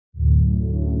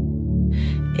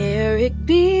Eric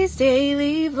B's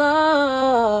Daily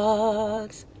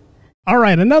Vlogs. All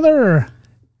right, another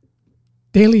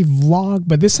daily vlog,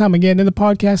 but this time again in the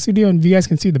podcast studio. And if you guys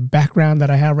can see the background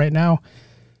that I have right now,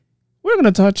 we're going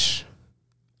to touch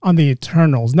on the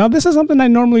Eternals. Now, this is something I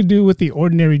normally do with the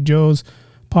Ordinary Joe's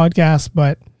podcast,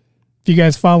 but if you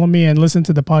guys follow me and listen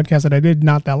to the podcast that I did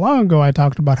not that long ago, I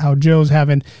talked about how Joe's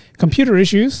having computer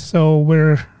issues. So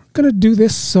we're going to do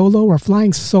this solo. We're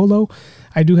flying solo.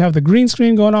 I do have the green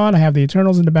screen going on. I have the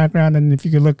Eternals in the background. And if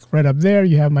you could look right up there,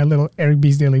 you have my little Eric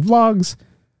B's Daily Vlogs.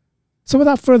 So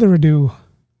without further ado,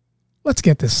 let's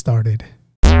get this started.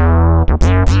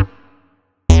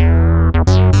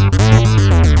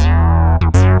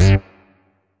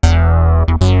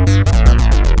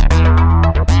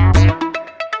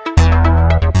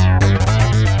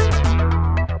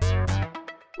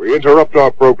 We interrupt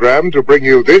our program to bring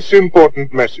you this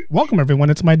important message. Welcome, everyone.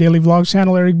 It's my daily vlogs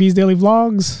channel, Eric B's Daily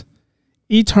Vlogs.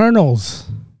 Eternals.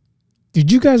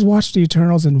 Did you guys watch the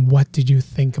Eternals, and what did you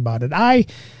think about it?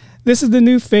 This is the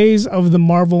new phase of the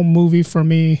Marvel movie for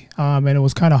me, and it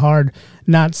was kind of hard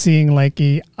not seeing like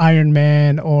a Iron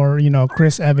Man or, you know,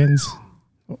 Chris Evans.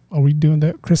 Are we doing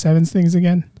the Chris Evans things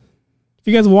again? If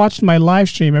you guys watched my live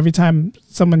stream, every time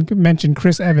someone mentioned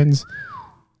Chris Evans,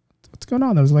 what's going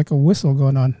on? There was like a whistle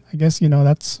going on. I guess, you know,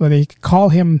 that's why they call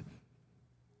him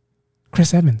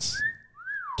Chris Evans,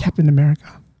 Captain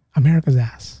America, America's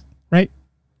ass, right?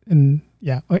 And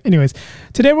yeah, anyways,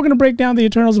 today we're going to break down the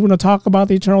Eternals. We're going to talk about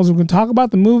the Eternals. We're going to talk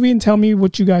about the movie and tell me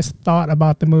what you guys thought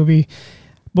about the movie.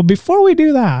 But before we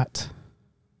do that,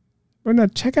 we're going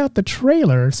to check out the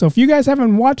trailer. So if you guys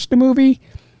haven't watched the movie,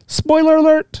 spoiler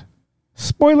alert,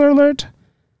 spoiler alert.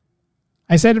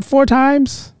 I said it 4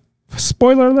 times.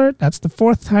 Spoiler alert. That's the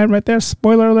 4th time right there.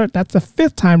 Spoiler alert. That's the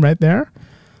 5th time right there.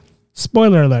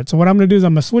 Spoiler alert. So what I'm going to do is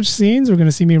I'm going to switch scenes. We're going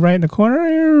to see me right in the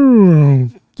corner.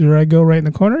 There I go right in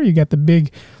the corner. You got the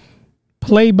big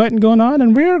play button going on.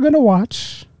 And we're going to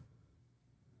watch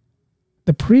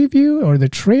the preview or the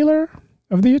trailer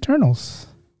of the Eternals.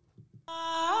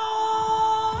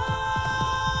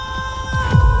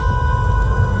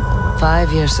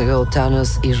 Five years ago,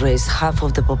 Thanos erased half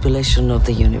of the population of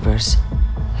the universe.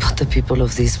 But the people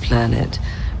of this planet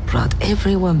brought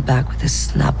everyone back with a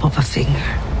snap of a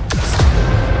finger.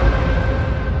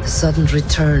 The sudden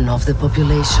return of the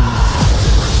population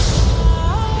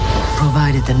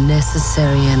provided the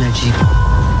necessary energy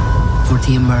for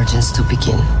the emergence to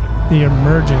begin. The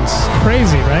emergence.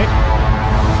 Crazy, right?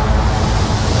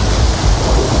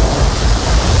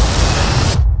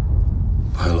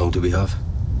 How long do we have?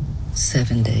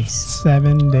 7 days.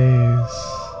 7 days.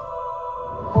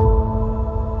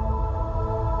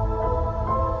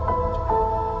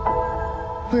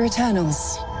 We're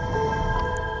Eternals.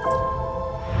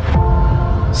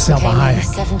 Selma Came here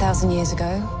Hayek. 7,000 years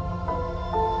ago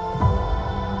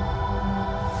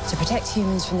to protect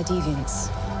humans from the deviants.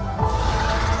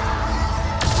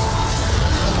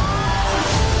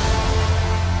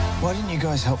 Why didn't you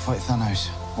guys help fight Thanos?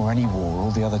 Or any war, or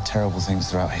all the other terrible things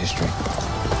throughout history?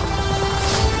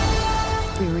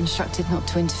 We were instructed not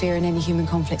to interfere in any human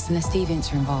conflicts unless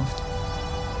deviants are involved.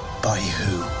 By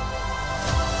who?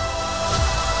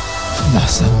 The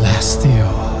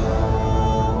Celestial.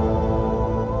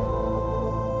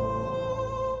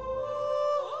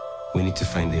 We need to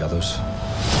find the others.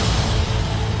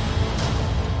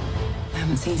 I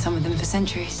haven't seen some of them for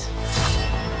centuries.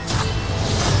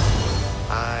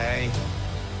 Hi.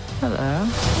 Hello.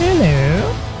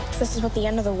 Hello. This is what the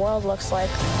end of the world looks like.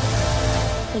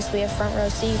 At least we have front row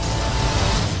seats.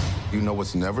 You know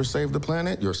what's never saved the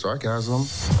planet? Your sarcasm.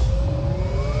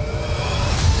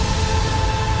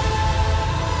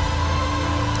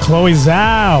 Chloe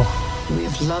Zhao. We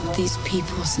have loved these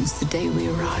people since the day we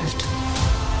arrived.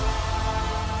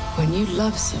 When you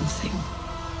love something,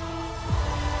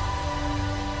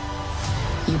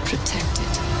 you protect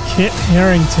it. Kit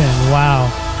Harington. Wow.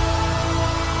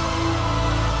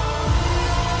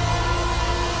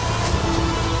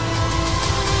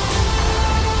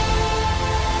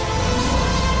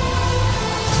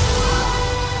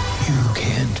 You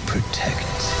can't protect.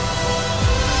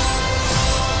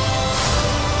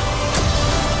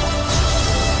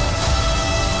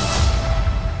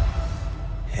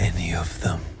 Any of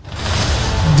them.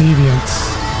 Deviants.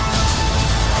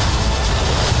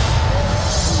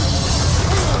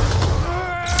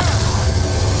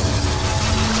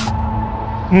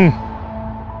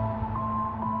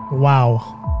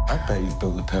 Wow. I bet you've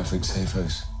built the perfect safe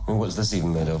house. I mean, what's this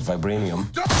even made of? Vibranium?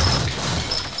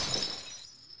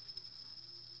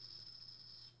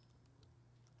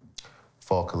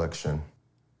 Fall collection.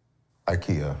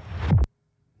 IKEA.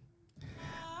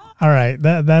 All right,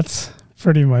 that's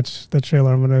pretty much the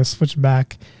trailer. I'm going to switch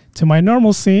back to my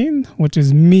normal scene, which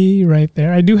is me right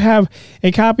there. I do have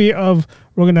a copy of,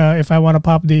 if I want to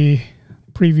pop the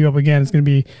preview up again, it's going to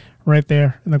be right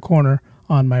there in the corner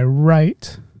on my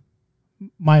right,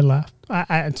 my left.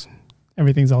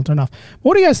 Everything's all turned off.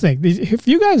 What do you guys think? If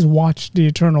you guys watched The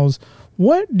Eternals,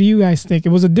 what do you guys think? It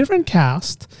was a different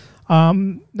cast.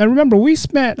 Now remember, we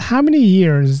spent, how many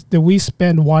years did we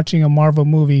spend watching a Marvel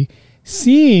movie,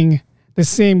 seeing the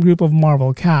same group of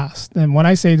Marvel cast? And when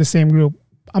I say the same group,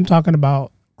 I'm talking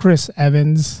about Chris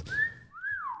Evans.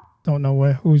 Don't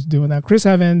know who's doing that. Chris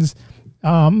Evans,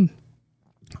 Iron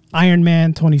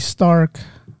Man, Tony Stark,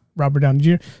 Robert Downey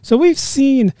Jr. So we've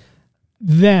seen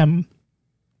them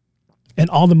in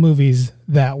all the movies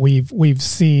that we've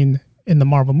seen in the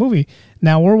Marvel movie.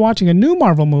 Now we're watching a new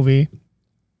Marvel movie,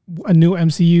 a new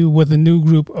MCU with a new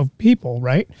group of people,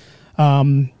 right?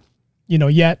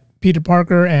 Yet Peter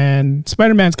Parker and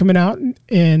Spider-Man's coming out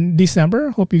in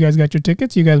December. Hope you guys got your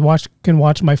tickets. You guys can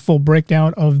watch my full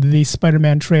breakdown of the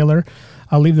Spider-Man trailer.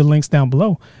 I'll leave the links down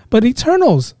below. But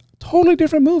Eternals, totally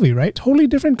different movie, right? Totally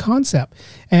different concept.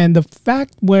 And the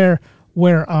fact where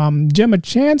Gemma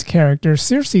Chan's character,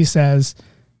 Cersei, says,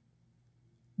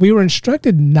 we were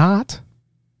instructed not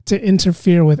to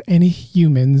interfere with any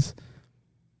humans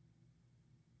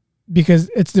because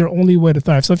it's their only way to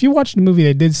thrive. So if you watch the movie,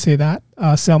 they did say that.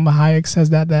 Selma Hayek says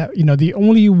that the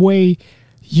only way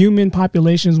human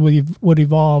populations would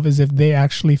evolve is if they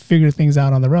actually figure things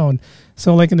out on their own.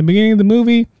 So like in the beginning of the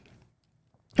movie,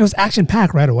 it was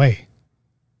action-packed right away.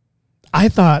 I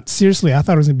thought it was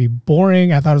going to be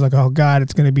boring. I thought it was like, oh God,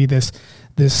 it's going to be this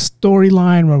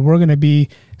storyline where we're going to be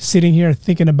sitting here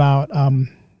thinking about, I'm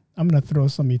going to throw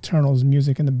some Eternals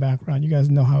music in the background. You guys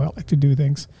know how I like to do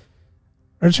things.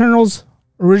 Eternals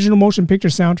original motion picture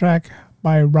soundtrack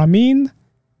by Ramin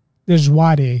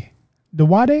Djawadi.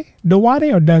 Dawade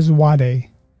or Djawadi?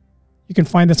 You can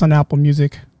find this on Apple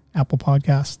Music, Apple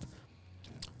Podcast.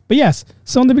 But yes,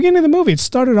 so in the beginning of the movie, it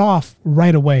started off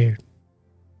right away.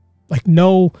 Like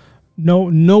no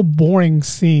boring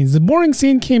scenes. The boring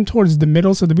scene came towards the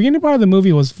middle. So the beginning part of the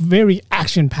movie was very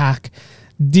action-packed.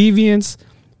 Deviants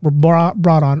were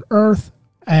brought on Earth,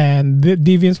 and the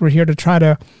deviants were here to try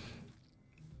to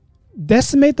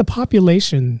decimate the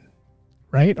population,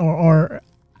 right? Or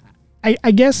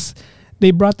I guess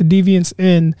they brought the deviants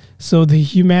in so the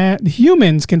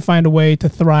humans can find a way to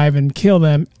thrive and kill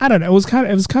them. I don't know. It was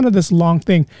kind of this long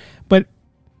thing, but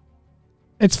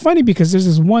it's funny because there's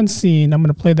this one scene. I'm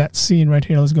going to play that scene right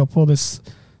here. Let's go pull this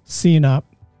scene up.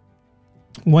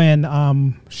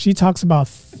 When she talks about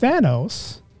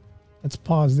Thanos. Let's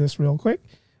pause this real quick.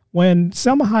 When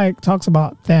Selma Hayek talks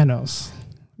about Thanos.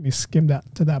 Let me skim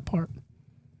to that part.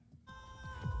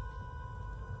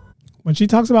 When she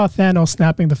talks about Thanos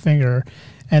snapping the finger,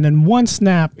 and in one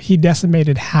snap, he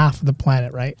decimated half of the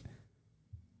planet, right?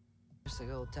 Years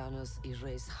ago, Thanos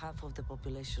erased half of the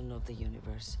population of the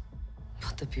universe.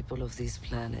 But the people of this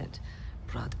planet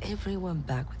brought everyone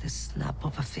back with a snap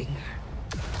of a finger.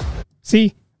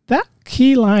 See, that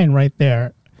key line right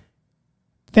there.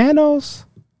 Thanos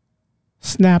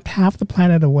snapped half the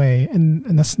planet away, and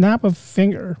in the snap of a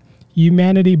finger,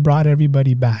 humanity brought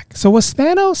everybody back. So was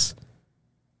Thanos,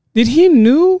 did he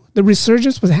knew the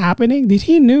resurgence was happening? Did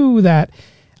he knew that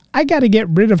I got to get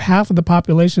rid of half of the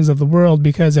populations of the world,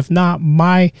 because if not,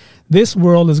 this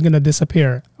world is going to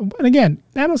disappear. And again,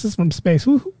 Thanos is from space.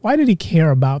 Why did he care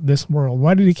about this world?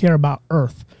 Why did he care about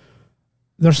Earth?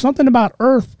 There's something about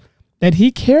Earth that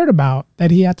he cared about, that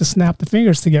he had to snap the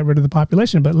fingers to get rid of the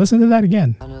population. But listen to that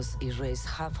again. Thanos erased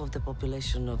half of the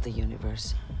population of the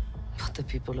universe. But the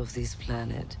people of this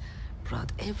planet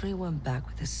brought everyone back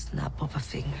with a snap of a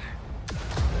finger.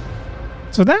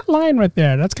 So that line right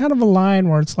there, that's kind of a line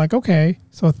where it's like, okay,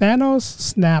 so Thanos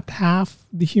snapped half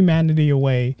the humanity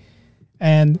away,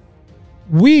 and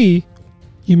we,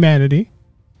 humanity,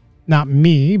 not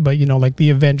me, but like the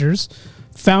Avengers,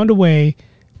 found a way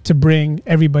to bring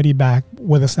everybody back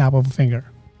with a snap of a finger,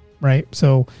 right?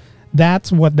 So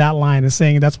that's what that line is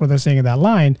saying. That's what they're saying in that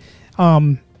line.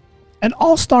 An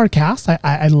all-star cast.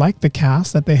 I like the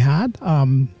cast that they had.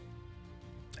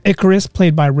 Icarus,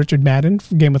 played by Richard Madden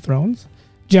from Game of Thrones.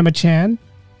 Gemma Chan,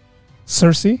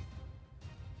 Cersei,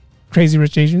 Crazy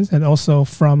Rich Asians, and also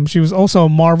she was also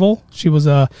Marvel. She was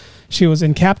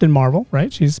in Captain Marvel,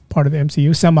 right? She's part of the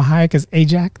MCU. Selma Hayek as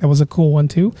Ajak. That was a cool one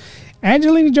too.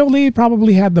 Angelina Jolie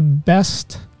probably had the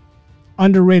best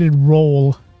underrated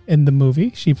role in the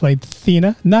movie. She played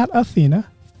Thena, not Athena,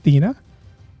 Thena.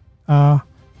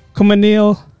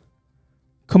 Kumail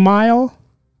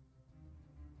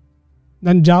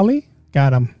Nanjiani,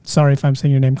 God, I'm sorry if I'm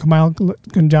saying your name. Kamal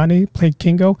Gunjani played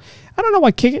Kingo. I don't know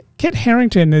why Kit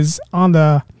Harington is in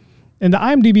the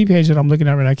IMDb page that I'm looking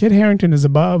at right now. Kit Harington is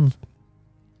above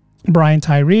Brian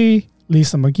Tyree,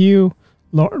 Lisa McHugh,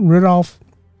 Lauren Rudolph,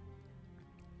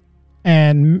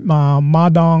 and Ma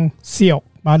Dong-seok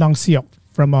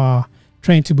from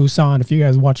Train to Busan. If you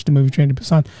guys watched the movie Train to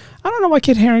Busan, I don't know why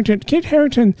Kit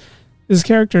Harington, his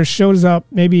character shows up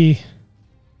maybe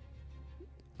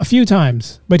a few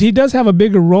times, but he does have a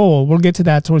bigger role. We'll get to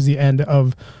that towards the end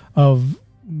of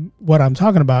what I'm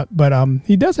talking about. But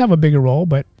he does have a bigger role.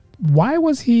 But why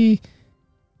was he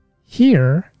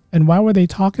here, and why were they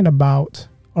talking about,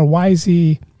 or why is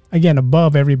he again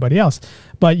above everybody else?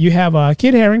 But you have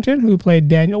Kit Harington, who played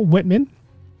Daniel Whitman.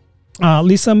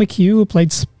 Lisa McHugh, who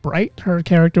played Sprite. Her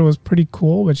character was pretty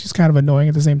cool, but she's kind of annoying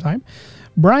at the same time.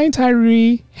 Brian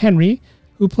Tyree Henry,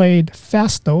 who played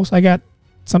Fastos. I got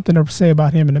something to say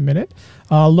about him in a minute.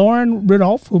 Lauren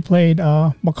Rudolph, who played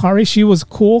Makari. She was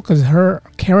cool because her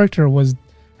character was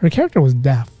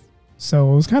deaf,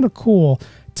 so it was kind of cool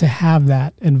to have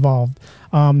that involved.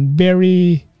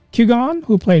 Barry Kugan,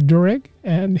 who played Durig,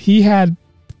 and he had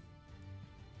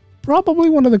probably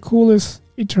one of the coolest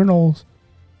Eternals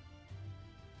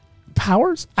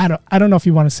powers. I don't know if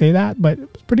you want to say that, but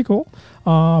it's pretty cool.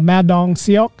 Mad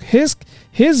Dong-seok,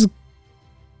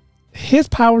 his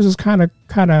powers was kind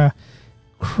of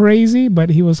crazy, but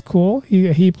he was cool.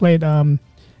 He played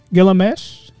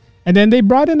Gilgamesh, and then they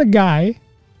brought in a guy,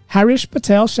 Harish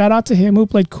Patel. Shout out to him, who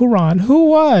played Kuran, who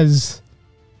was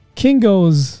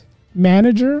Kingo's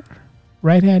manager,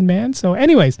 right hand man. So,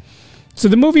 anyways, so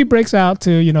the movie breaks out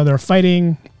to they're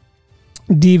fighting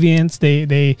deviants.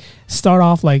 They start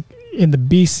off like in the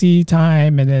BC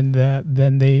time, and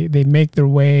then they make their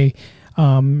way.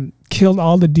 Killed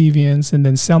all the deviants, and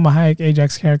then Selma Hayek,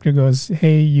 Ajax's character, goes,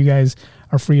 "Hey, you guys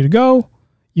are free to go.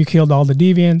 You killed all the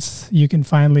deviants. You can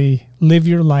finally live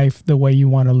your life the way you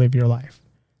want to live your life."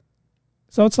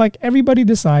 So it's like everybody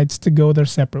decides to go their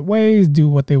separate ways, do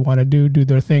what they want to do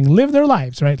their thing, live their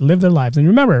lives, right? Live their lives. And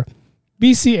remember,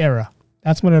 BC era,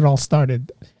 that's when it all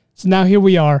started. So now here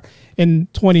we are in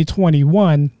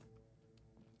 2021,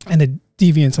 and the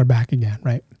deviants are back again,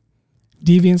 right?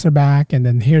 Deviants are back, and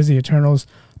then here's the Eternals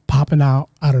popping out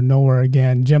of nowhere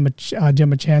again. Gemma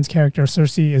Chan's character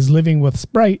Cersei is living with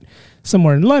Sprite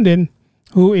somewhere in London.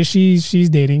 Who is she? She's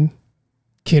dating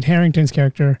Kit Harington's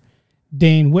character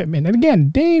Dane Whitman. And again,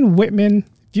 Dane Whitman,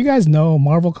 if you guys know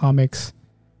Marvel Comics,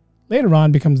 later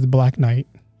on becomes the Black Knight,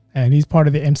 and he's part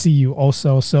of the MCU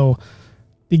also. So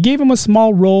they gave him a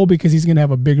small role because he's gonna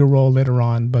have a bigger role later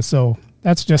on. But so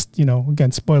that's just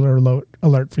again, spoiler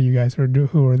alert for you guys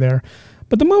who are there.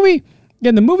 But the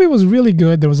movie was really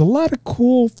good. There was a lot of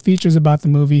cool features about the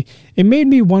movie. It made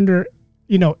me wonder,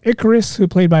 Icarus, who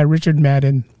played by Richard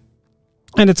Madden.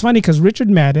 And it's funny because Richard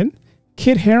Madden,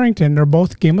 Kit Harington, they're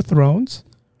both Game of Thrones,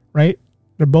 right?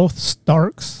 They're both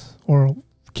Starks, or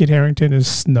Kit Harington is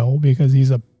Snow because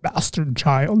he's a bastard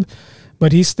child,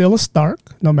 but he's still a Stark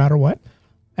no matter what.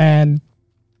 And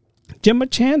Gemma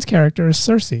Chan's character is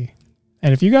Cersei.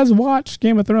 And if you guys watch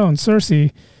Game of Thrones,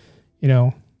 Cersei,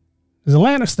 is a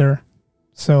Lannister.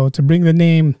 So to bring the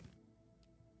name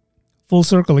full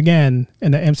circle again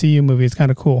in the MCU movie, it's kind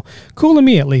of cool. Cool to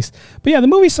me, at least. But yeah, the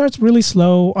movie starts really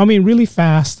slow. I mean, really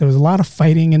fast. There was a lot of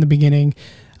fighting in the beginning.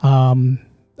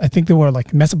 I think they were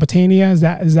like Mesopotamia. Is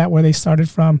that where they started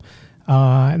from?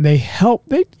 They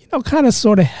kind of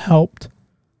sort of helped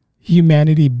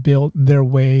humanity build their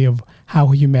way of how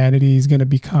humanity is going to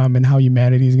become and how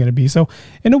humanity is going to be. So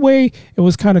in a way, it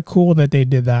was kind of cool that they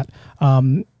did that.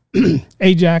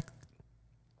 Ajax,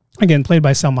 again, played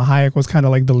by Selma Hayek, was kind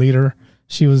of like the leader.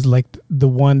 She was like the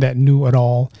one that knew it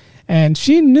all. And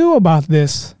she knew about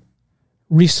this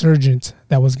resurgence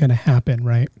that was going to happen,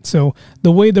 right? So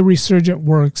the way the resurgent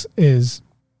works is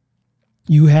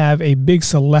you have a big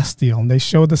celestial, and they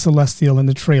show the celestial in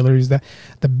the trailers, that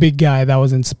the big guy that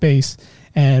was in space.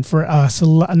 And for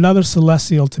another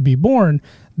celestial to be born,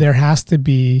 there has to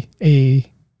be a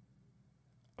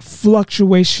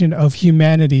fluctuation of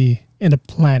humanity in a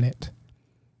planet.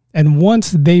 And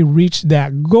once they reach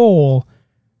that goal,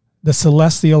 the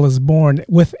celestial is born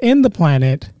within the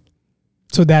planet,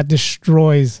 so that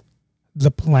destroys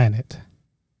the planet.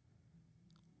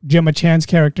 Gemma Chan's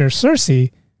character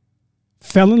Cersei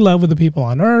fell in love with the people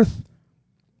on Earth.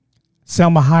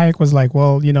 Selma Hayek was like,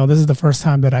 well, this is the first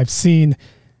time that I've seen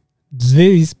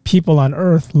these people on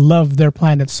Earth love their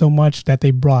planet so much that they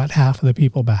brought half of the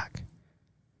people back.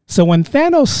 So when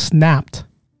Thanos snapped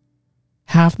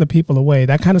half the people away,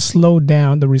 that kind of slowed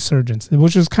down the resurgence,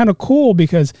 which was kind of cool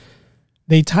because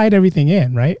they tied everything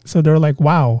in, right? So they're like,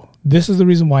 wow, This is the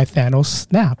reason why Thanos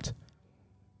snapped,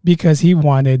 because he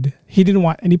didn't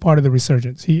want any part of the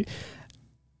resurgence.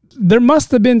 There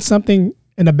must have been something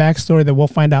in the backstory that we'll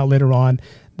find out later on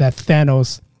that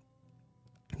Thanos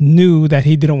knew that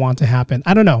he didn't want to happen.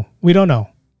 I don't know. We don't know.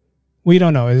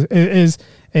 Is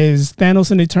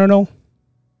Thanos an Eternal?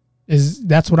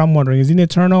 That's what I'm wondering. Is he an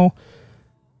Eternal?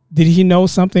 Did he know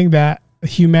something that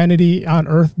humanity on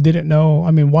Earth didn't know?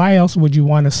 I mean, why else would you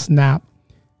want to snap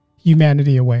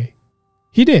humanity away?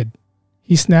 He did.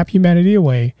 He snapped humanity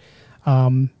away.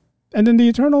 And then the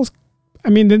Eternals,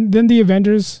 then the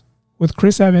Avengers with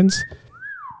Chris Evans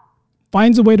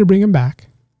finds a way to bring him back,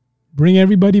 bring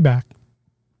everybody back.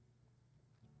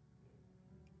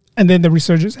 And then the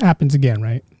resurgence happens again,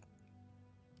 right?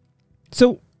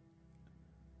 So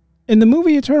in the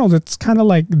movie Eternals, it's kind of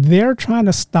like they're trying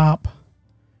to stop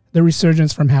the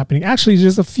resurgence from happening. Actually,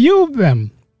 there's a few of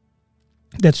them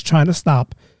that's trying to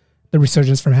stop the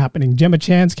resurgence from happening. Gemma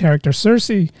Chan's character,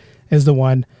 Cersei, is the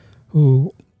one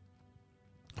who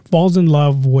falls in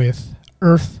love with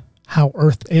Earth, how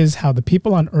Earth is, how the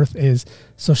people on Earth is.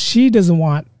 So she doesn't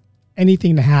want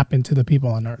anything to happen to the people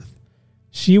on Earth.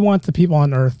 She wants the people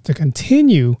on Earth to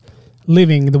continue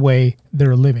living the way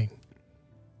they're living.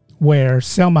 Where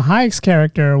Selma Hayek's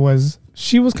character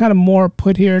she was kind of more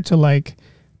put here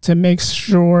to make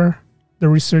sure the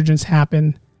resurgence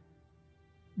happened.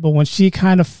 But when she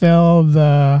kind of fell,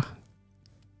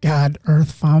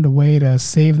 Earth found a way to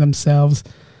save themselves.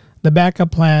 The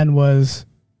backup plan was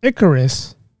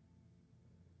Icarus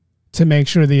to make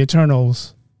sure the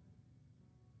Eternals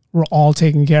were all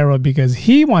taken care of, because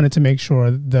he wanted to make sure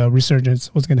the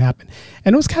resurgence was going to happen.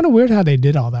 And it was kind of weird how they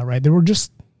did all that, right? They were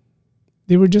just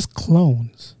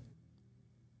clones.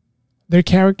 Their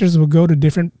characters would go to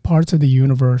different parts of the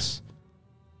universe,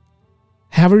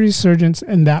 have a resurgence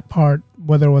in that part,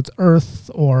 whether it was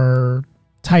Earth or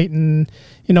Titan.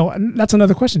 That's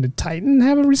another question. Did Titan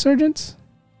have a resurgence?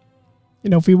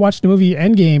 If we watch the movie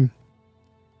Endgame,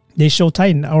 they show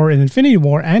Titan, or in Infinity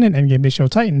War and in Endgame, they show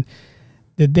Titan.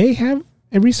 Did they have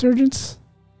a resurgence?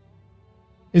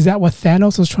 Is that what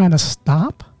Thanos was trying to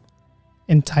stop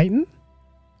in Titan?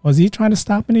 Was he trying to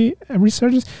stop a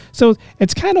resurgence? So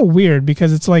it's kind of weird,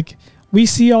 because it's like we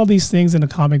see all these things in the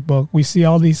comic book. We see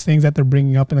all these things that they're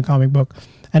bringing up in the comic book.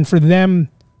 And for them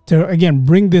to, again,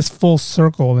 bring this full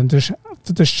circle and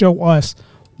to show us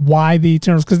why the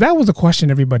Eternals, because that was a question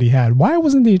everybody had. Why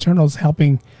wasn't the Eternals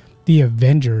helping the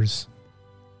Avengers?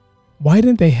 Why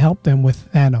didn't they help them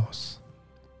with Thanos?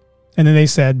 And then they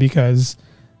said because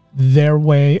their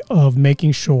way of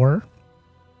making sure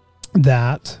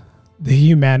that the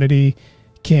humanity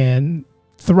can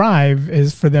thrive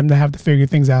is for them to have to figure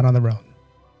things out on their own.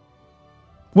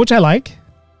 Which I like.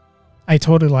 I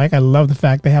totally like. I love the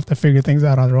fact they have to figure things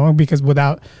out on their own, because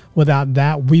without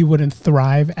that, we wouldn't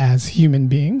thrive as human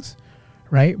beings,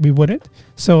 right? We wouldn't.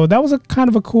 So that was a kind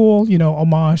of a cool,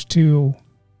 homage to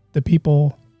the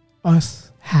people.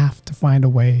 Us have to find a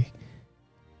way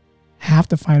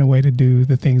to do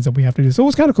the things that we have to do. So it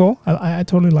was kind of cool. I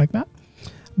totally like that.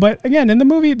 But again, in the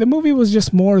movie was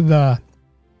just more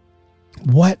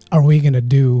what are we going to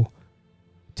do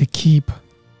to keep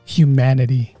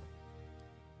humanity?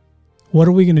 What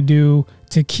are we going to do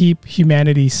to keep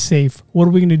humanity safe? What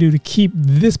are we going to do to keep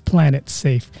this planet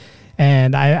safe?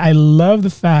 And I love the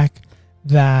fact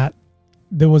that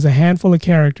there was a handful of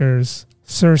characters,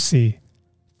 Cersei,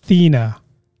 Athena,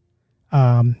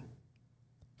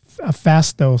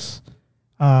 Phastos,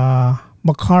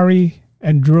 Makari,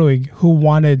 and Druig, who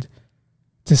wanted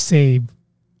to save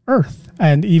Earth,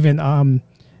 and even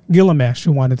Gilgamesh,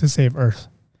 who wanted to save Earth.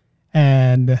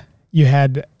 And you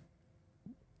had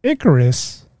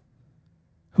Icarus,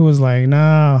 who was like,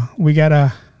 "Nah, we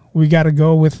gotta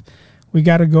go with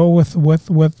what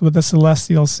the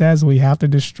Celestial says. We have to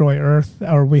destroy Earth,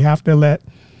 or we have to let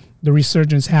the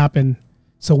resurgence happen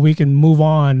so we can move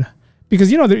on."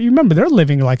 Because you remember they're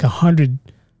living like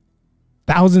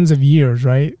 100,000 of years,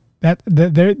 right?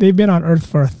 They've been on Earth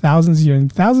for thousands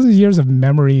of years of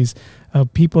memories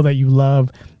of people that you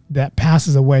love that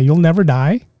passes away. You'll never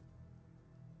die.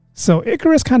 So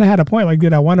Icarus kind of had a point. Like,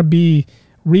 dude, I want to be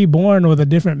reborn with a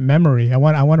different memory. I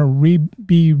want to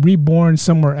be reborn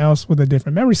somewhere else with a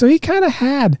different memory. So he kind of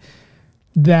had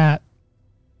that.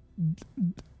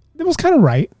 It was kind of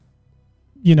right,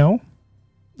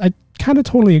 I kind of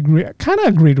totally agree. I kind of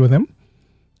agreed with him.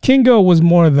 Kingo was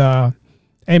more the,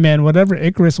 hey man, whatever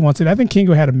Icarus wanted. I think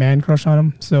Kingo had a man crush on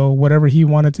him. So whatever he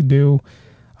wanted to do,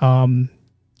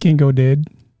 Kingo did.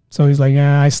 So he's like,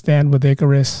 yeah, I stand with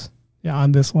Icarus. Yeah,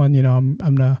 on this one, I'm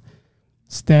gonna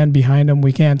stand behind him.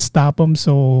 We can't stop him.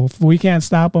 So if we can't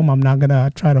stop him, I'm not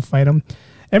gonna try to fight him.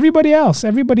 everybody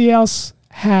else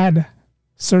had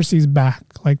Cersei's back,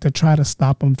 like to try to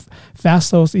stop him.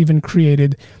 Phastos even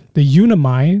created the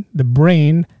Unimind, the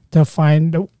brain, to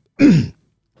find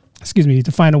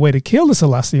to find a way to kill the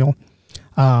Celestial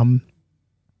from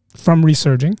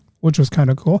resurging, which was kind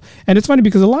of cool. And it's funny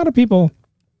because a lot of people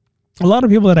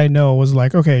that I know was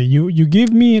like, okay, you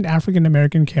give me an African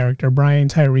American character, Brian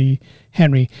Tyree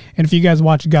Henry, and if you guys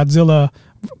watch Godzilla,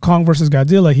 Kong versus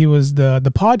Godzilla, he was the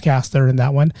podcaster in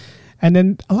that one. And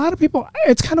then a lot of people,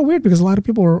 it's kind of weird because a lot of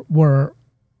people were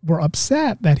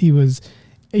upset that he was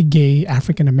a gay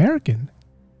African American.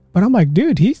 But I'm like,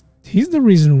 dude, he's the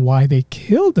reason why they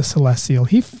killed the Celestial.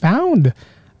 He found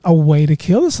a way to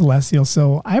kill the Celestial.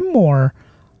 So I'm more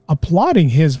applauding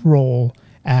his role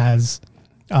as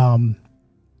a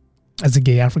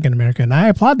gay African American. And I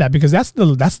applaud that because that's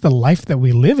the life that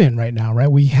we live in right now,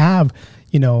 right? We have,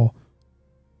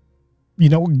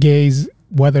 gays,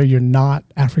 whether you're not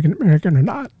African American or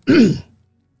not.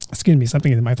 Excuse me,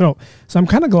 something in my throat. So I'm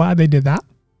kind of glad they did that.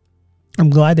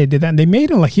 And they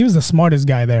made him like he was the smartest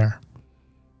guy there.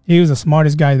 He was the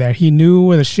smartest guy there. He knew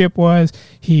where the ship was.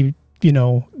 He,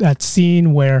 that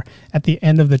scene where at the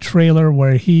end of the trailer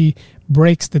where he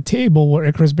breaks the table, where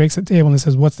Icarus breaks the table and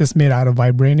says, "What's this made out of?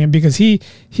 Vibranium?" Because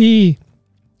he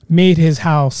made his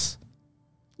house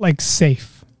like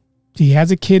safe. He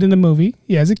has a kid in the movie.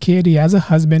 He has a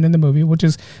husband in the movie, which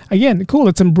is, again, cool.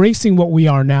 It's embracing what we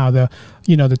are now. The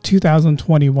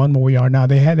 2021 where we are now.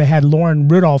 They had Lauren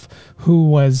Rudolph, who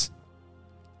was,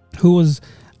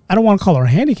 I don't want to call her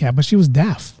handicapped, but she was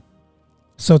deaf.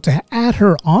 So to add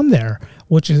her on there,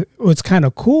 it's kind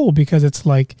of cool because it's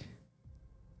like,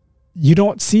 you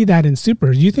don't see that in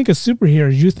superheroes. You think of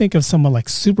superheroes, you think of someone like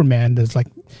Superman that's like,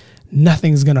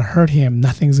 nothing's going to hurt him.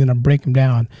 Nothing's going to break him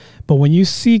down. But when you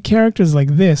see characters like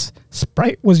this,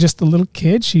 Sprite was just a little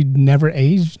kid. She never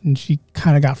aged, and she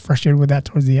kind of got frustrated with that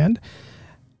towards the end.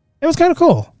 It was kind of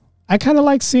cool. I kind of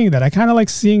like seeing that. I kind of like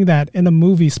seeing that in a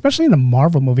movie, especially in a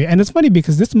Marvel movie. And it's funny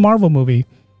because this Marvel movie,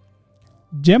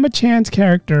 Gemma Chan's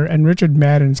character and Richard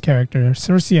Madden's character,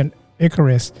 Cersei and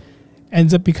Icarus,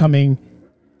 ends up becoming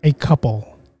a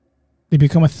couple. They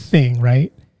become a thing,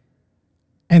 right?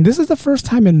 And this is the first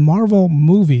time in Marvel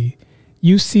movie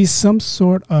you see some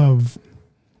sort of,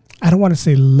 I don't want to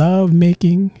say love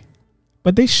making,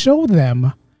 but they show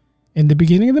them in the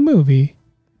beginning of the movie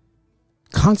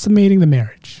consummating the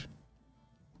marriage.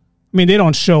 I mean, they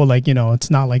don't show like, it's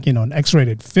not like, an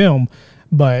X-rated film,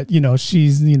 but,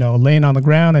 she's, laying on the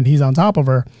ground and he's on top of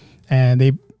her.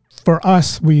 And for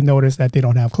us, we notice that they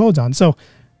don't have clothes on. So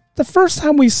the first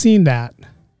time we've seen that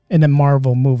in a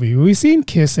Marvel movie, we've seen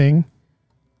kissing,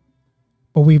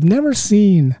 but we've never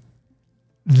seen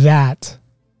that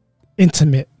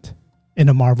intimate in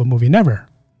a Marvel movie. Never.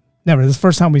 This is the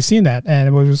first time we've seen that. And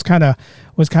it was kind of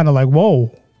like,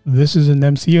 whoa, this is an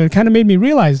MCU. It kind of made me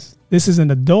realize this is an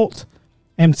adult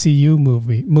MCU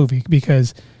movie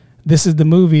because this is the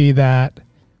movie that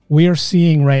we are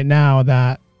seeing right now,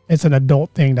 that it's an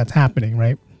adult thing that's happening,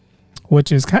 right?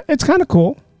 Which is, it's kind of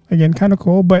cool. Again, kind of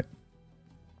cool. But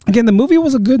again, the movie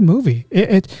was a good movie.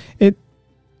 It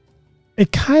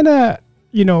kind of,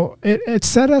 it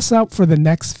set us up for the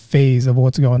next phase of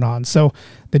what's going on. So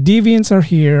the deviants are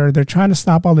here. They're trying to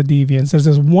stop all the deviants. There's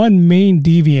this one main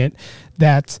deviant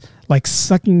that's like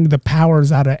sucking the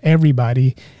powers out of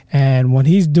everybody. And when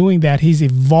he's doing that, he's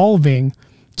evolving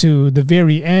to the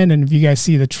very end. And if you guys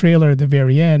see the trailer at the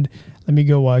very end, let me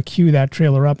go cue that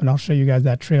trailer up and I'll show you guys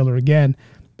that trailer again.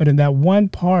 But in that one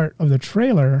part of the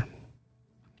trailer,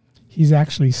 he's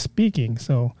actually speaking.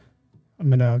 So I'm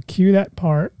going to cue that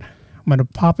part. I'm going to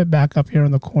pop it back up here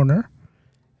in the corner.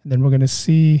 And then we're going to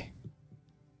see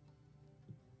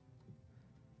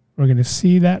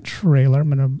that trailer. I'm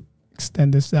going to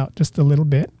extend this out just a little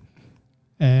bit.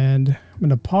 And I'm going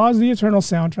to pause the Eternal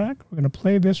soundtrack. We're going to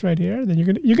play this right here. Then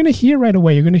you're going to hear right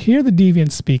away. You're going to hear the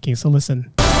deviant speaking. So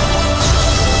listen.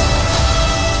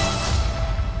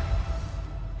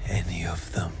 Any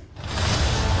of them.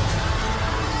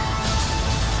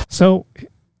 So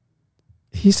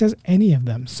he says any of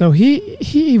them. So he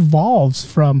evolves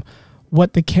from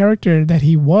what the character that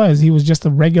he was. He was just a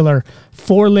regular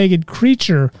four-legged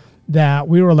creature that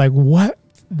we were like, what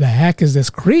the heck is this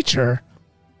creature?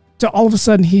 To all of a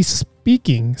sudden he's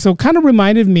speaking. So it kind of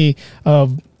reminded me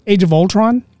of Age of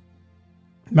Ultron.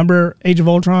 Remember Age of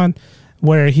Ultron,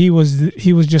 where he was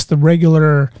just the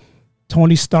regular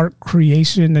Tony Stark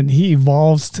creation, and he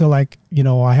evolves to like,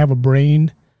 I have a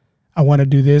brain. I want to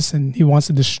do this, and he wants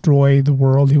to destroy the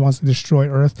world. He wants to destroy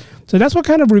Earth. So that's what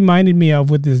kind of reminded me of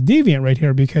with this deviant right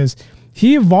here, because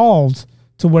he evolved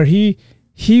to where he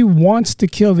wants to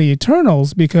kill the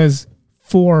Eternals, because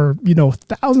for,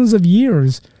 thousands of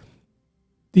years,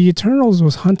 the Eternals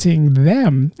was hunting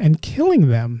them and killing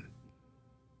them.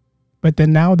 But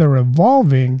then now they're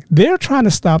evolving. They're trying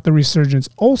to stop the resurgence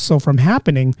also from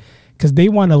happening because they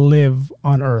want to live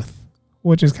on Earth,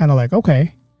 which is kind of like,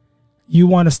 okay, you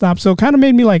want to stop. So it kind of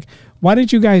made me like, why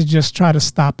didn't you guys just try to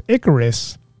stop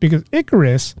Icarus? Because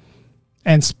Icarus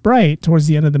and Sprite towards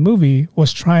the end of the movie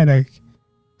was trying to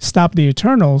stop the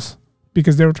Eternals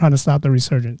because they were trying to stop the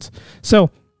resurgence.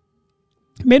 So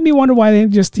it made me wonder why they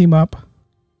didn't just team up.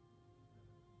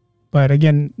 But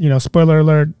again, spoiler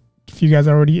alert, if you guys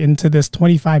are already into this,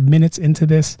 25 minutes into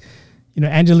this,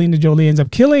 Angelina Jolie ends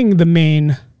up killing the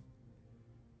main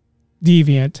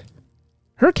deviant.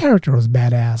 Her character was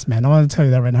badass, man. I want to tell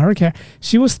you that right now.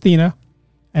 She was Thena,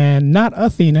 and not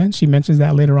Athena. She mentions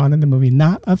that later on in the movie.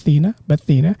 Not Athena, but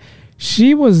Thena.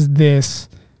 She was this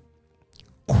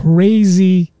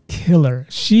crazy killer.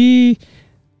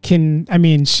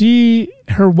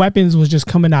 Her weapons was just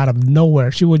coming out of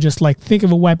nowhere. She would just like think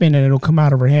of a weapon and it'll come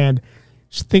out of her hand.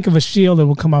 Think of a shield, it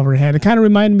will come out of her hand. It kind of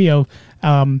reminded me of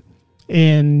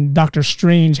in Doctor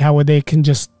Strange, how they can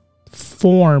just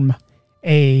form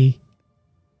a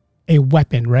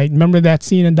weapon, right? Remember that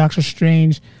scene in Doctor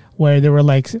Strange where they were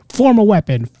like, form a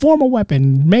weapon,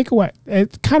 make a weapon.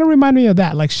 It kind of reminded me of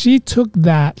that. Like she took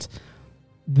that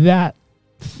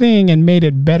thing and made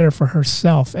it better for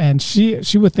herself. And she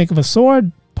would think of a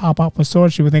sword, pop out a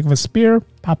sword. She would think of a spear,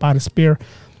 pop out a spear.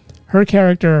 Her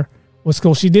character was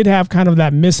cool. She did have kind of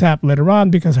that mishap later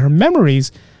on because her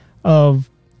memories of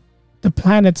the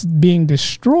planets being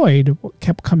destroyed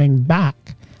kept coming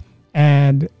back.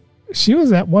 And she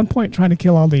was at one point trying to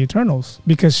kill all the Eternals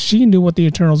because she knew what the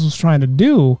Eternals was trying to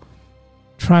do,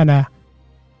 trying to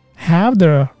have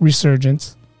the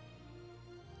resurgence.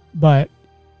 But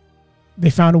they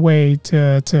found a way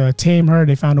to tame her.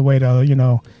 They found a way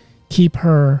to, keep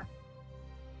her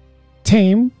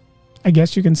tame, I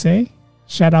guess you can say.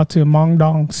 Shout out to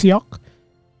Dong-seok,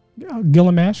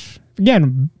 Gilgamesh.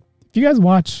 Again, if you guys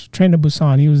watch Train to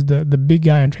Busan, he was the big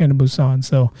guy in Train to Busan.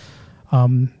 So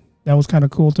that was kind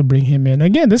of cool to bring him in.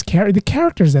 Again, the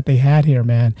characters that they had here,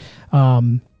 man.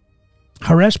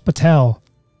 Haresh Patel,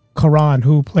 Karan,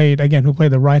 who played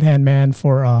the right-hand man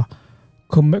for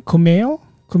Kumail,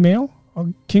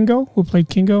 Kingo, who played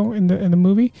Kingo in the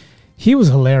movie. He was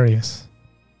hilarious.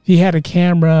 He had a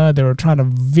camera. They were trying to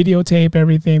videotape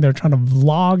everything. They were trying to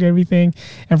vlog everything.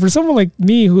 And for someone like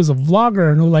me who's a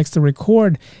vlogger and who likes to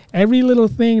record every little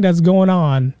thing that's going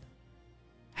on,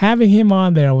 having him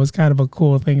on there was kind of a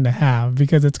cool thing to have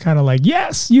because it's kind of like,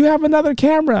 yes, you have another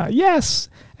camera. Yes.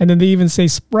 And then they even say,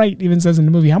 Sprite even says in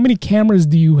the movie, how many cameras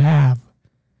do you have?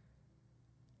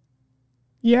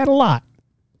 You had a lot.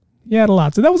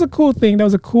 So that was a cool thing. That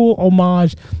was a cool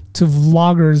homage to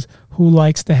vloggers who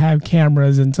likes to have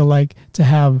cameras and to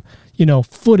have,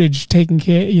 footage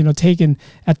taken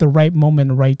at the right moment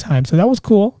and right time. So that was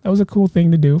cool. That was a cool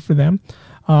thing to do for them.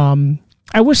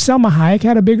 I wish Selma Hayek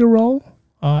had a bigger role.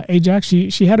 Ajax,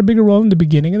 she had a bigger role in the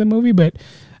beginning of the movie, but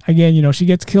again, she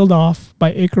gets killed off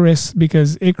by Icarus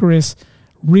because Icarus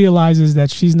realizes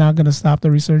that she's not going to stop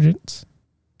the resurgence.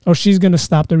 Or she's going to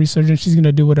stop the resurgence. She's going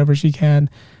to do whatever she can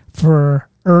for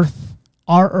Earth,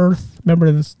 our Earth.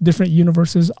 Remember, there's different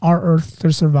universes, our Earth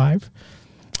to survive.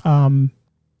 It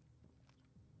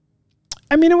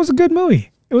was a good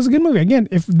movie. It was a good movie. Again,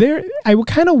 I would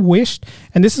kind of wish,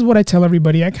 and this is what I tell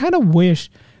everybody, I kind of wish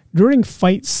during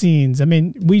fight scenes,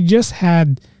 we just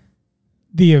had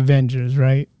the Avengers,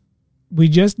 right? We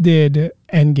just did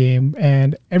Endgame,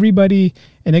 and everybody,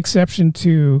 an exception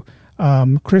to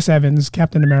Chris Evans,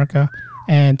 Captain America,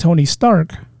 and Tony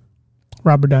Stark,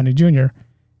 Robert Downey Jr.,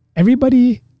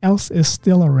 everybody else is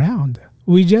still around.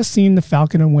 We just seen the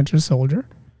Falcon and Winter Soldier.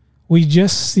 We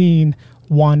just seen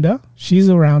Wanda. She's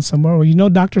around somewhere. Well,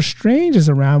 Doctor Strange is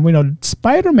around. We know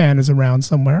Spider-Man is around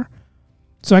somewhere.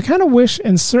 So I kind of wish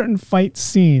in certain fight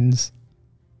scenes,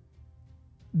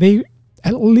 they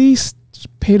at least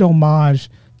paid homage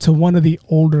to one of the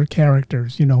older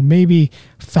characters. Maybe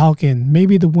Falcon,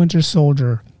 maybe the Winter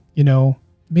Soldier,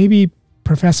 maybe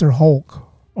Professor Hulk,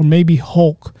 or maybe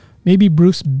Hulk, maybe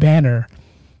Bruce Banner.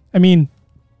 In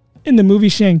the movie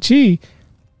Shang-Chi,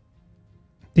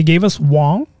 they gave us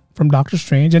Wong from Doctor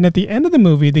Strange, and at the end of the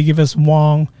movie, they give us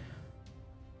Wong,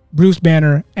 Bruce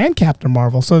Banner, and Captain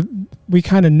Marvel. So we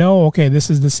kind of know, okay, this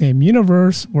is the same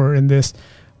universe. We're in this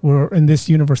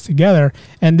universe together.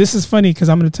 And this is funny because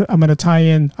I'm gonna tie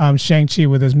in Shang-Chi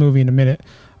with this movie in a minute.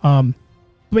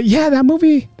 But yeah, that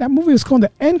movie was called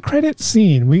the end credit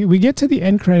scene. We get to the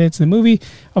end credits. The movie,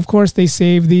 of course, they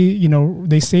save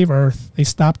they save Earth. They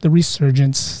stop the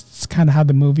resurgence. It's kind of how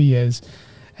the movie is.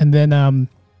 And then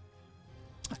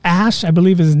Ash, I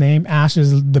believe is his name. Ash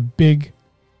is the big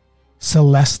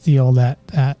celestial that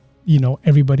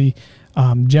everybody,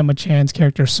 Gemma Chan's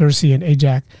character Cersei and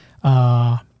Ajak,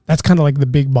 that's kind of like the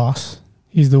big boss.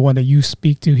 He's the one that you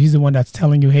speak to. He's the one that's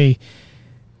telling you, hey,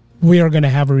 we are going to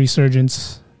have a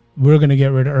resurgence. We're going to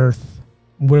get rid of Earth.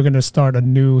 We're going to start a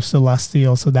new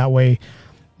celestial, so that way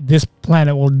this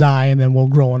planet will die and then we'll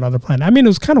grow another planet. I mean, it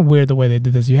was kind of weird the way they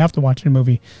did this. You have to watch the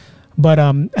movie. But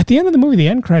at the end of the movie, the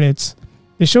end credits,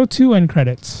 they show 2 end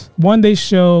credits. One, they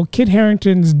show Kit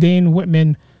Harington's Dane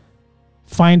Whitman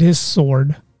find his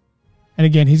sword. And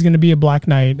again, he's going to be a Black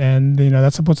Knight. And,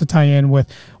 that's supposed to tie in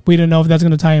with, we don't know if that's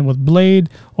going to tie in with Blade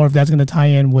or if that's going to tie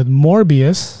in with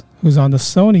Morbius, who's on the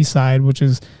Sony side, which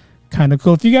is kind of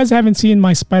cool. If you guys haven't seen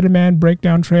my Spider-Man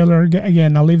breakdown trailer,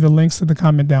 again, I'll leave the links to the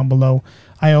comment down below.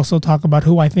 I also talk about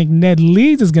who I think Ned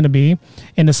Leeds is going to be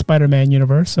in the Spider-Man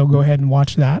universe, so go ahead and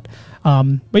watch that.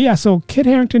 But yeah, so Kit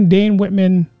Harington, Dane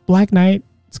Whitman, Black Knight,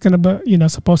 it's going to be,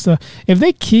 supposed to, if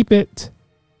they keep it,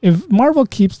 if Marvel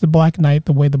keeps the Black Knight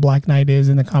the way the Black Knight is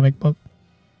in the comic book,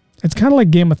 it's kind of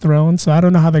like Game of Thrones, so I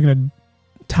don't know how they're going to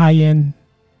tie in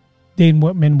Dane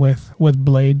Whitman with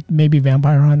Blade, maybe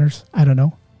Vampire Hunters. I don't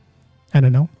know.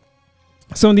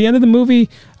 So in the end of the movie,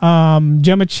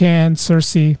 Gemma Chan,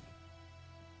 Cersei,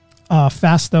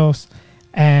 Phastos,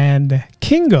 and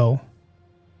Kingo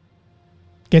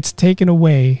gets taken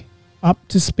away up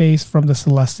to space from the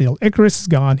Celestial. Icarus is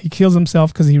gone. He kills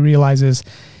himself because he realizes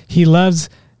he loves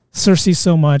Cersei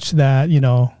so much that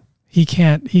he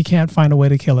can't find a way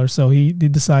to kill her. So he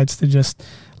decides to just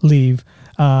leave.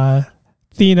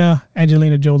 Thena,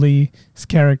 Angelina Jolie's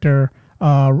character,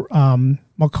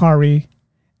 Makari,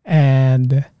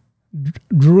 and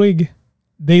Druig,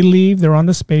 they leave. They're on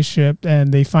the spaceship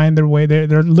and they find their way.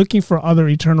 They're looking for other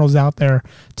Eternals out there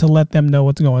to let them know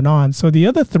what's going on. So the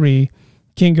other 3,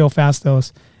 Kingo,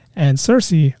 Phastos, and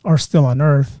Cersei, are still on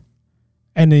Earth.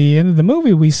 And at the end of the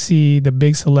movie, we see the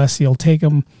big Celestial takes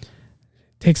him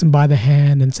by the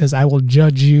hand and says, I will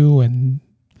judge you and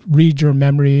read your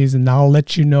memories, and I'll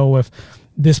let you know if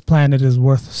this planet is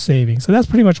worth saving. So that's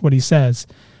pretty much what he says.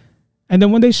 And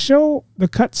then when they show the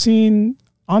cutscene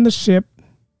on the ship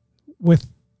with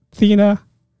Thena,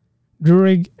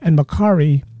 Druig, and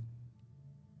Makari,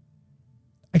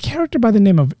 a character by the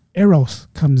name of Eros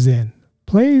comes in,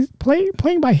 playing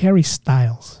by Harry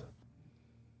Styles.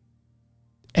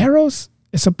 Eros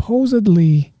is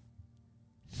supposedly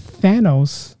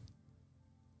Thanos'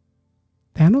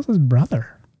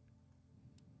 brother.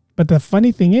 But the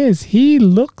funny thing is, he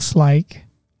looks like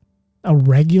a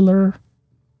regular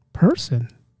person.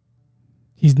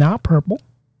 He's not purple.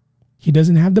 He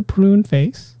doesn't have the prune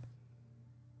face.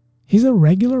 He's a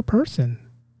regular person.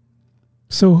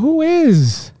 So who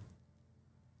is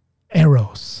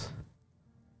Eros?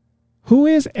 Who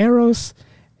is Eros?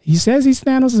 He says he's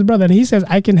Thanos' brother, and he says,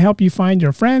 I can help you find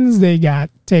your friends. They got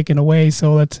taken away,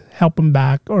 so let's help them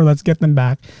back, or let's get them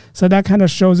back. So that kind of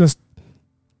shows us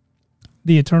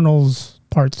the Eternals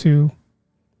Part 2.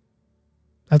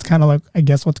 That's kind of like, I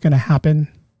guess, what's going to happen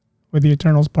with the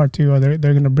Eternals Part 2, or they're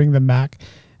going to bring them back,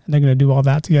 and they're going to do all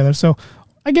that together. So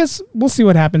I guess we'll see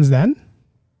what happens then.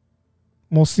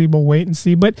 We'll see. We'll wait and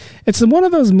see. But it's one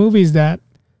of those movies that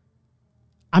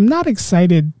I'm not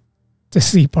excited to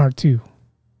see Part 2,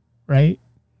 right?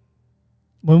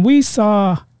 When we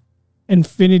saw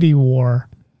Infinity War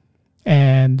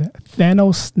and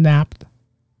Thanos snapped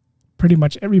pretty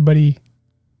much everybody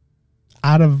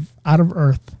out of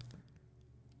Earth,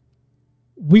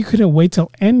 we couldn't wait till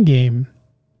Endgame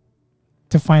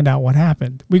to find out what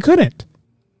happened. We couldn't.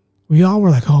 We all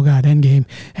were like, "Oh God,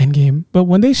 Endgame!" But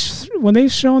when they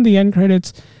shown the end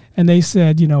credits and they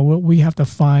said, we have to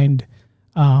find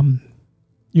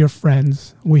your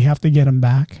friends, we have to get them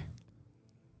back,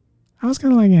 I was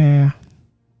kind of like, yeah,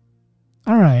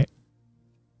 all right.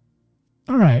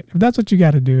 If that's what you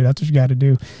got to do, that's what you got to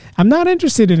do. I'm not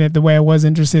interested in it the way I was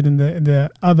interested in the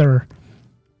others.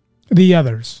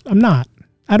 I'm not.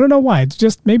 I don't know why.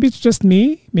 Maybe it's just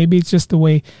me. Maybe it's just the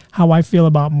way how I feel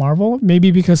about Marvel.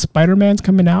 Maybe because Spider-Man's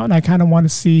coming out and I kind of want to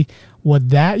see what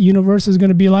that universe is going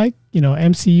to be like.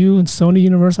 MCU and Sony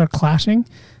universe are clashing.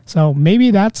 So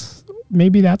maybe that's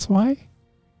why.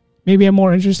 Maybe I'm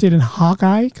more interested in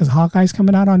Hawkeye because Hawkeye's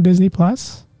coming out on Disney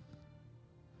Plus.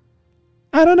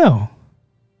 I don't know.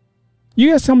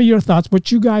 You guys tell me your thoughts.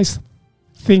 What you guys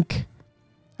think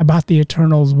about the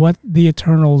Eternals? What the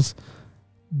Eternals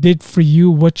did for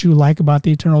you? What you like about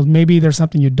the Eternals? Maybe there's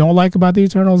something you don't like about the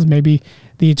Eternals. Maybe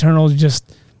the Eternals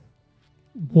just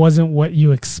wasn't what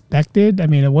you expected. I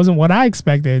mean, it wasn't what I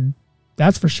expected.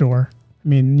 That's for sure. I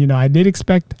mean, I did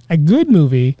expect a good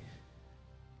movie.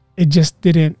 it just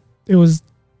didn't, it was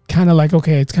kind of like,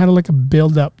 okay, it's kind of like a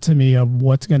build up to me of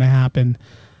what's going to happen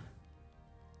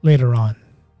later on.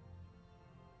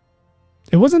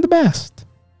 It wasn't the best.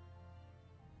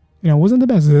 You know, it wasn't the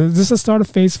best. Is this the start of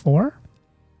phase 4?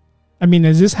 I mean,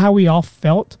 is this how we all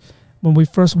felt when we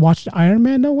first watched Iron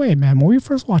Man? No way, man. When we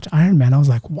first watched Iron Man, I was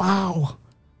like, wow.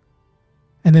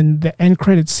 And then the end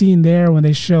credit scene there when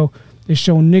they show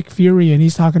Nick Fury and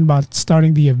he's talking about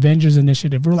starting the Avengers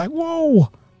Initiative. We're like,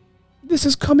 whoa, this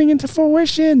is coming into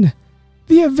fruition.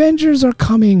 The Avengers are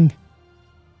coming.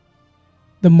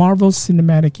 The Marvel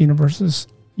Cinematic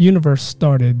Universe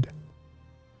started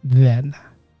then.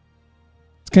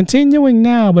 It's continuing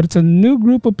now, but it's a new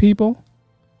group of people.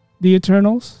 The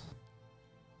Eternals.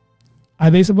 Are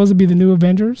they supposed to be the new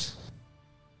Avengers?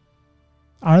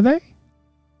 Are they?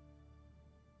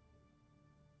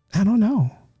 I don't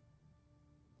know.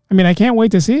 I mean, I can't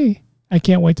wait to see. I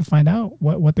can't wait to find out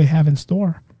what they have in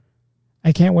store.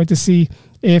 I can't wait to see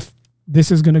if this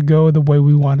is going to go the way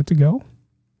we want it to go.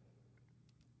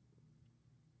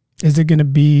 Is it going to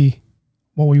be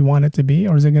what we want it to be?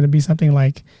 Or is it going to be something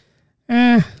like,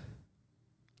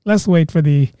 let's wait for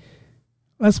the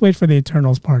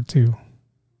Eternals Part 2.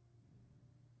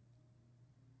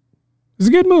 It's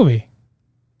a good movie.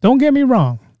 Don't get me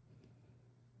wrong.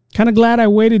 Kind of glad I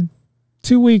waited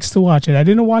 2 weeks to watch it. I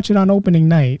didn't watch it on opening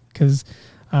night because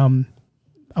I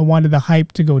wanted the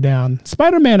hype to go down.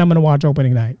 Spider-Man, I'm going to watch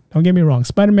opening night. Don't get me wrong.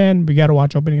 Spider-Man, we got to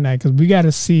watch opening night because we got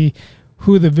to see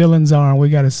who the villains are. We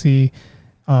got to see,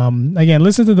 again,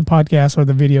 listen to the podcast or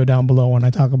the video down below when I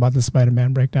talk about the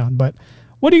Spider-Man breakdown. But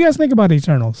what do you guys think about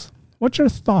Eternals? What's your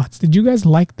thoughts? Did you guys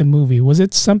like the movie? Was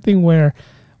it something where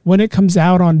when it comes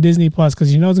out on Disney Plus,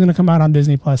 because you know it's going to come out on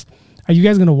Disney Plus, are you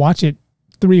guys going to watch it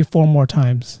 3 or 4 more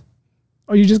times?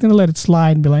 Or are you just going to let it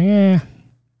slide and be like,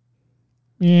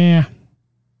 yeah.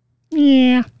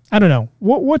 I don't know.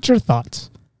 What's your thoughts?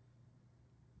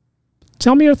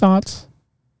 Tell me your thoughts.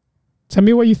 Tell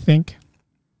me what you think.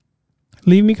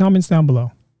 Leave me comments down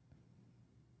below.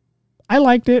 I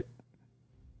liked it.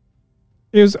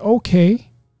 It was okay.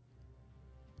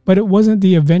 But it wasn't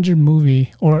the Avenger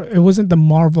movie, or it wasn't the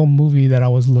Marvel movie that I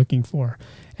was looking for.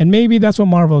 And maybe that's what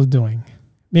Marvel is doing.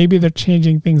 Maybe they're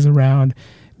changing things around.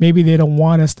 Maybe they don't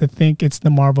want us to think it's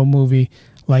the Marvel movie.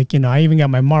 Like, you know, I even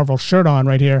got my Marvel shirt on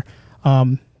right here.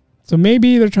 So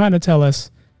maybe they're trying to tell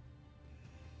us.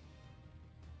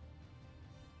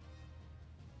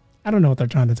 I don't know what they're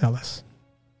trying to tell us.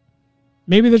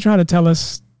 Maybe they're trying to tell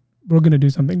us we're going to do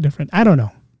something different. I don't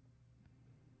know.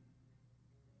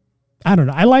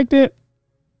 I liked it.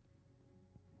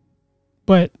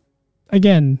 But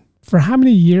again, for how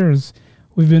many years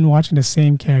we've been watching the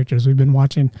same characters? We've been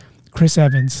watching Chris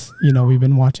Evans. You know, we've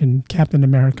been watching Captain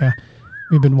America.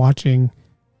 We've been watching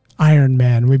Iron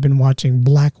Man. We've been watching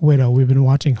Black Widow. We've been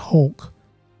watching Hulk.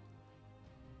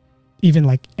 Even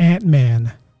like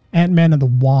Ant-Man and the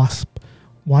Wasp.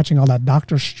 Watching all that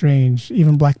Doctor Strange.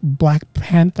 Even Black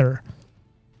Panther.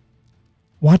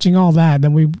 Watching all that,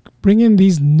 then we bring in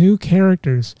these new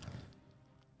characters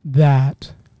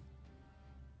that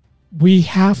we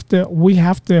have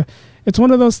to, it's one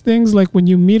of those things like when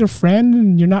you meet a friend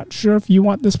and you're not sure if you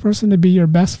want this person to be your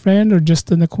best friend or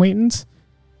just an acquaintance,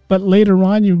 but later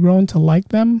on you've grown to like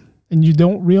them and you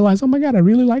don't realize, oh my God, I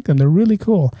really like them. They're really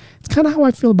cool. It's kind of how I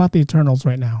feel about the Eternals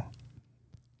right now.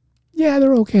 Yeah,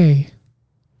 they're okay.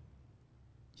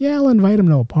 Yeah, I'll invite them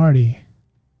to a party.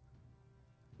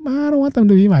 I don't want them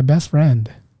to be my best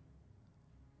friend.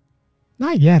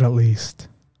 Not yet, at least.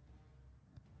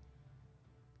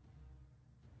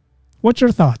 What's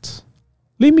your thoughts?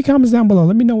 Leave me comments down below.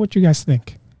 Let me know what you guys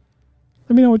think.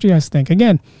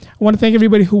 Again, I want to thank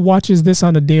everybody who watches this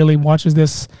on the daily, watches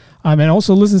this, and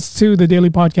also listens to the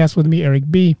daily podcast with me, Eric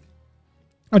B.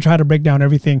 I try to break down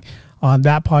everything on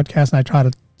that podcast, and I try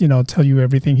to tell you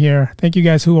everything here. Thank you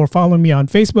guys who are following me on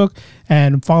Facebook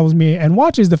and follows me and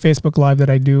watches the Facebook Live that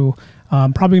I do.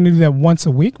 Probably going to do that once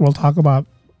a week. We'll talk about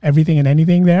everything and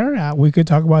anything there. We could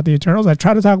talk about the Eternals. I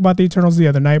tried to talk about the Eternals the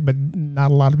other night, but not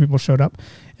a lot of people showed up.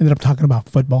 Ended up talking about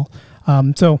football.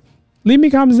 So leave me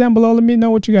comments down below. Let me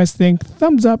know what you guys think.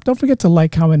 Thumbs up. Don't forget to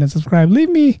like, comment, and subscribe. Leave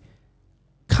me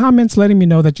comments letting me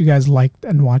know that you guys liked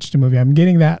and watched the movie. I'm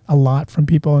getting that a lot from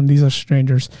people, and these are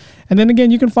strangers. And then again,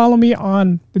 you can follow me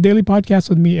on the daily podcast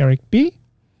with me, Eric B.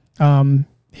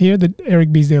 Here, the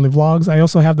Eric B's Daily Vlogs. I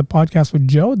also have the podcast with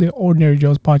Joe, the Ordinary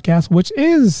Joe's podcast, which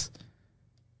is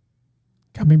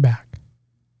coming back.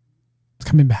 It's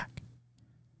coming back.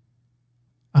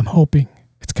 I'm hoping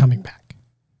it's coming back.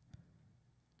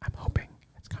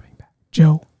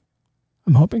 Joe,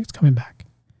 I'm hoping it's coming back.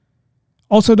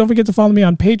 Also, don't forget to follow me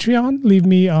on Patreon. Leave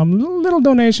me a little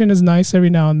donation is nice every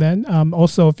now and then.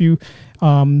 Also, if you,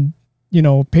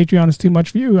 Patreon is too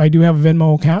much for you, I do have a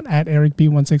Venmo account at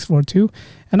EricB1642.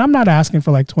 And I'm not asking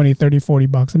for like 20, 30, 40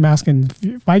 bucks. I'm asking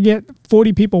if I get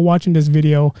 40 people watching this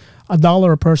video,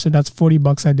 $1 a person, that's 40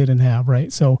 bucks I didn't have,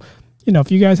 right? So,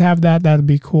 if you guys have that, that'd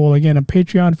be cool. Again, a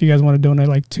Patreon, if you guys want to donate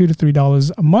like $2 to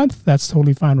 $3 a month, that's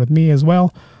totally fine with me as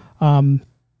well. But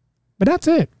that's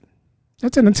it.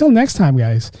 That's it. Until next time,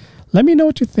 guys. Let me know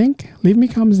what you think. Leave me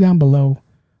comments down below.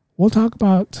 We'll talk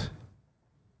about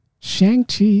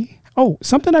Shang-Chi. Oh,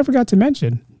 something I forgot to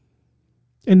mention.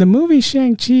 In the movie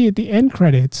Shang-Chi, at the end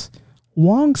credits,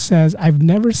 Wong says, I've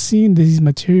never seen these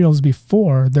materials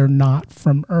before. They're not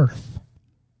from Earth.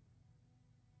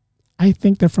 I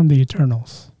think they're from the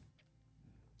Eternals.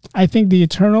 I think the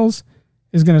Eternals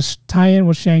is going to tie in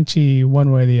with Shang-Chi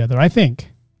one way or the other. I think.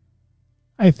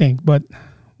 But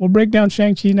we'll break down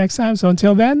Shang-Chi next time. So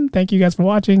until then, thank you guys for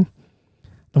watching.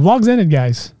 The vlog's ended,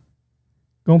 guys.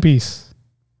 Go in peace.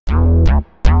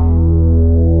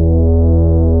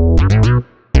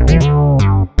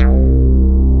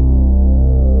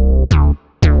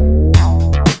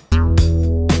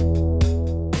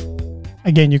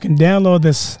 Again, you can download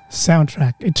this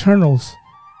soundtrack, Eternals,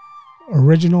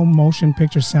 original motion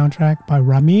picture soundtrack by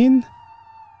Ramin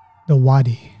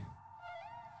Djawadi.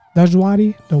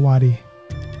 Djawadi.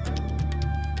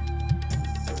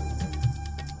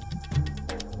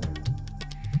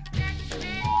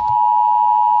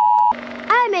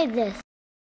 I made this.